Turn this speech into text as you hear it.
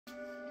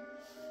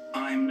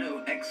I'm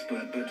no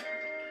expert, but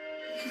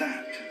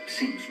that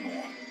seems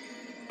more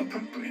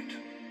appropriate.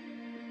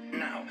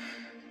 Now,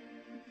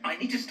 I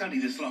need to study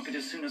this locket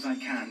as soon as I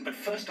can, but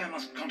first I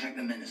must contact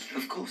the ministry.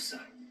 Of course,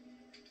 sir.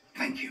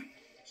 Thank you.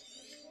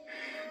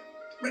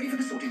 Ready for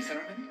the sorting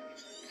ceremony?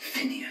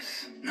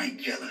 Phineas,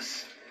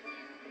 Nigellus.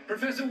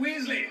 Professor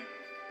Weasley,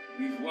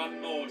 we've one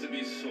more to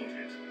be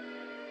sorted.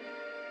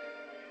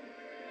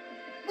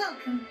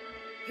 Welcome.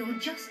 You're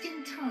just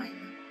in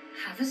time.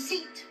 Have a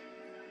seat.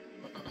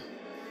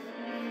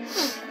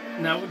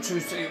 Now we're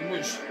choosing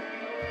which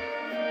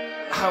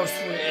house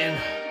we're in.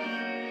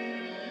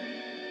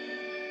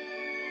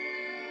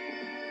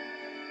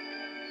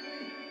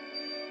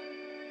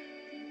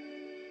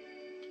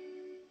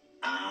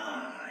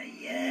 Ah,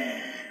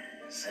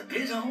 yes. A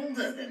bit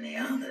older than the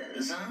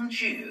others,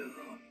 aren't you?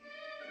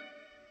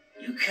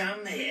 You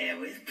come here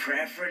with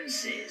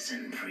preferences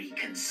and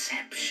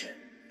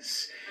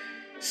preconceptions.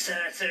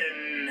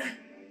 Certain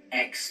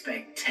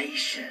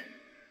expectations.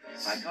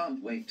 I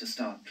can't wait to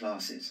start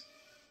classes.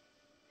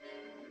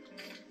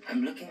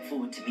 I'm looking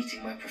forward to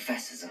meeting my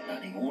professors and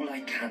learning all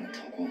I can at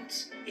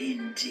Hogwarts.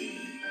 Indeed.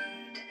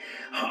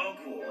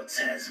 Hogwarts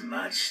has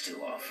much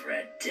to offer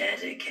a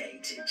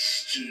dedicated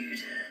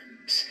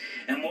student.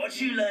 And what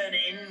you learn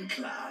in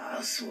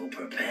class will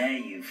prepare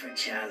you for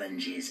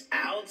challenges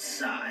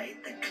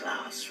outside the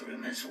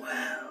classroom as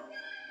well.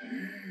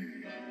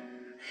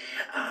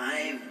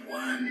 I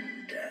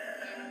wonder...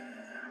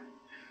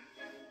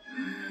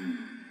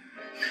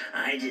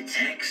 I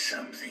detect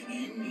something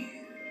in you.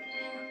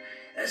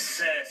 A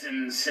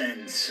certain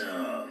sense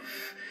of...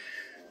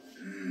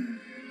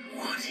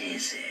 what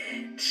is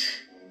it?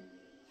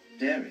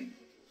 Daring.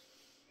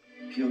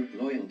 Pure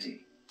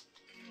loyalty.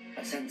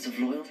 A sense of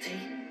loyalty?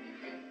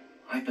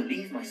 I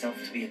believe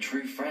myself to be a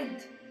true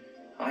friend.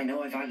 I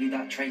know I value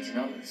that trait in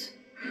others.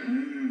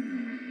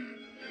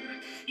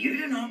 You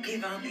do not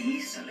give up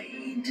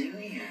easily, do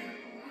you?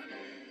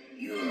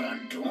 You are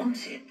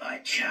undaunted by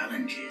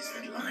challenges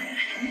that lie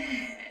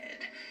ahead.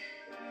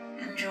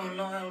 And your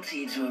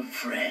loyalty to a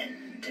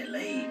friend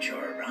delayed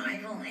your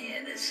arrival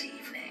here this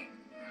evening.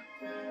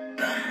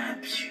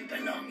 Perhaps you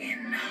belong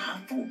in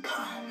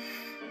Hufflepuff.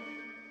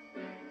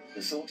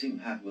 The sorting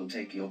hat will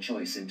take your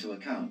choice into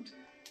account.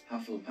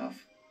 Hufflepuff.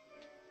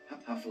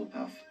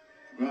 Hufflepuff.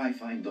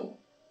 Gryffindor.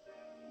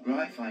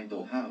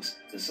 Gryffindor house.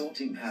 The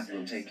sorting hat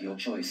will take your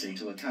choice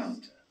into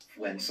account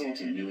when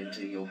sorting you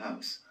into your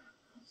house.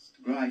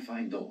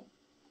 Gryffindor.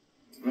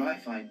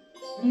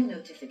 New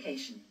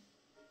notification.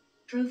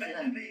 Trophy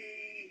learned.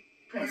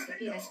 Press the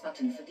PS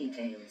button for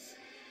details.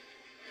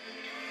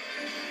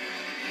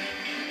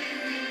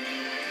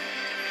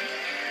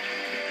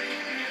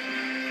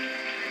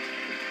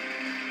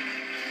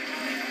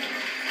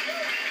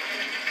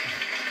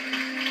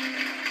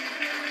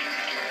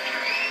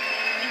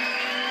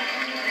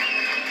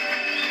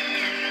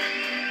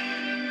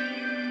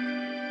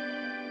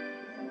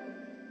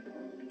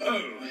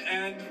 Oh,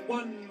 and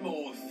one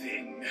more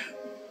thing.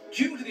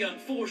 Due to the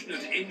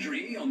unfortunate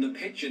injury on the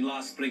pitch in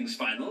last spring's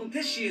final,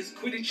 this year's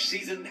Quidditch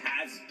season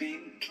has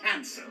been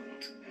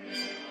cancelled.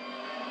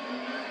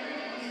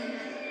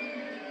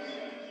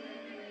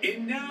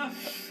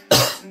 Enough!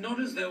 It's not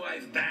as though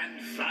I've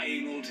banned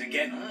flying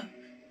altogether,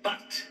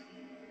 but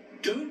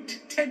don't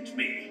tempt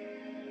me.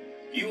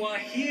 You are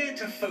here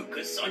to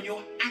focus on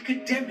your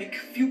academic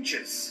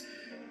futures.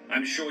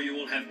 I'm sure you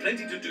will have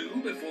plenty to do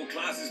before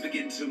classes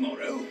begin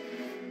tomorrow.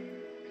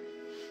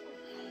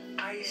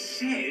 I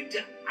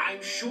said,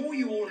 I'm sure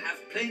you all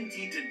have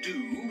plenty to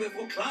do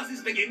before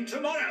classes begin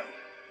tomorrow.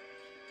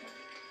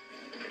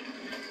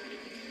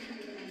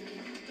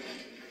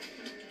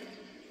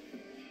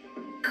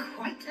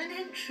 Quite an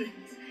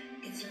entrance.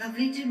 It's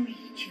lovely to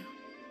meet you.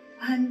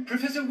 I'm...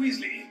 Professor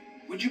Weasley,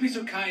 would you be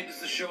so kind as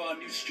to show our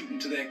new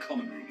student to their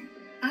common room?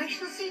 I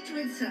shall see to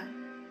it, sir.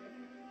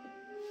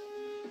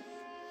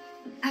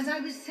 As I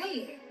was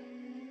saying,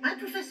 I'm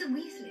Professor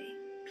Weasley.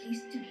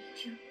 Pleased to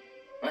meet you.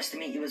 Nice to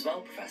meet you as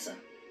well, Professor.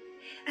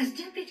 As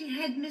Deputy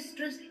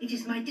Headmistress, it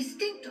is my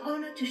distinct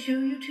honour to show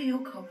you to your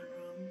common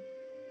room.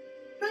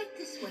 Right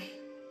this way.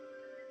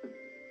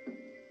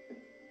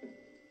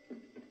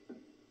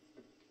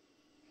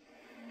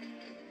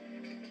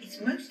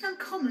 It's most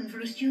uncommon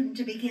for a student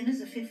to begin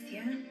as a fifth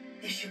year.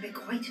 This should be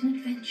quite an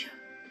adventure.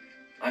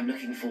 I'm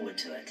looking forward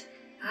to it.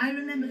 I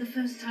remember the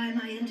first time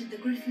I entered the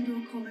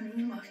Gryffindor common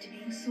room after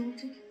being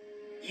sorted.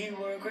 You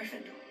were a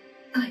Gryffindor?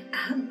 I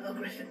am a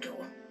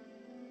Gryffindor.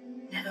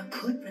 Never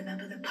could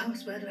remember the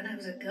password when I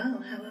was a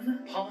girl, however.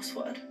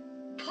 Password?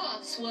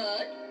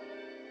 Password?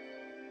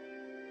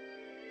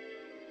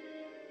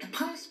 The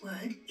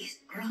password is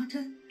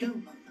Grata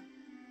Domum.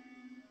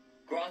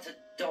 Grata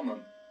Domum.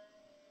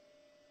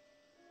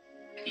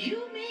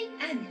 You may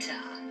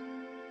enter.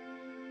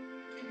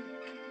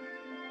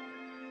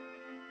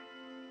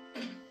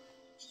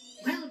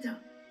 Well done.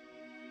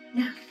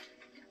 Now,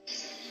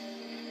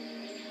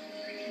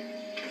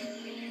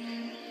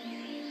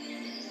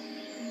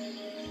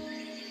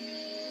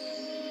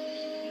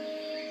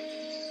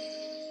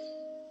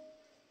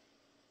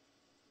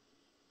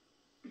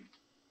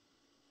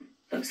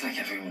 Looks like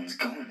everyone's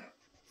gone.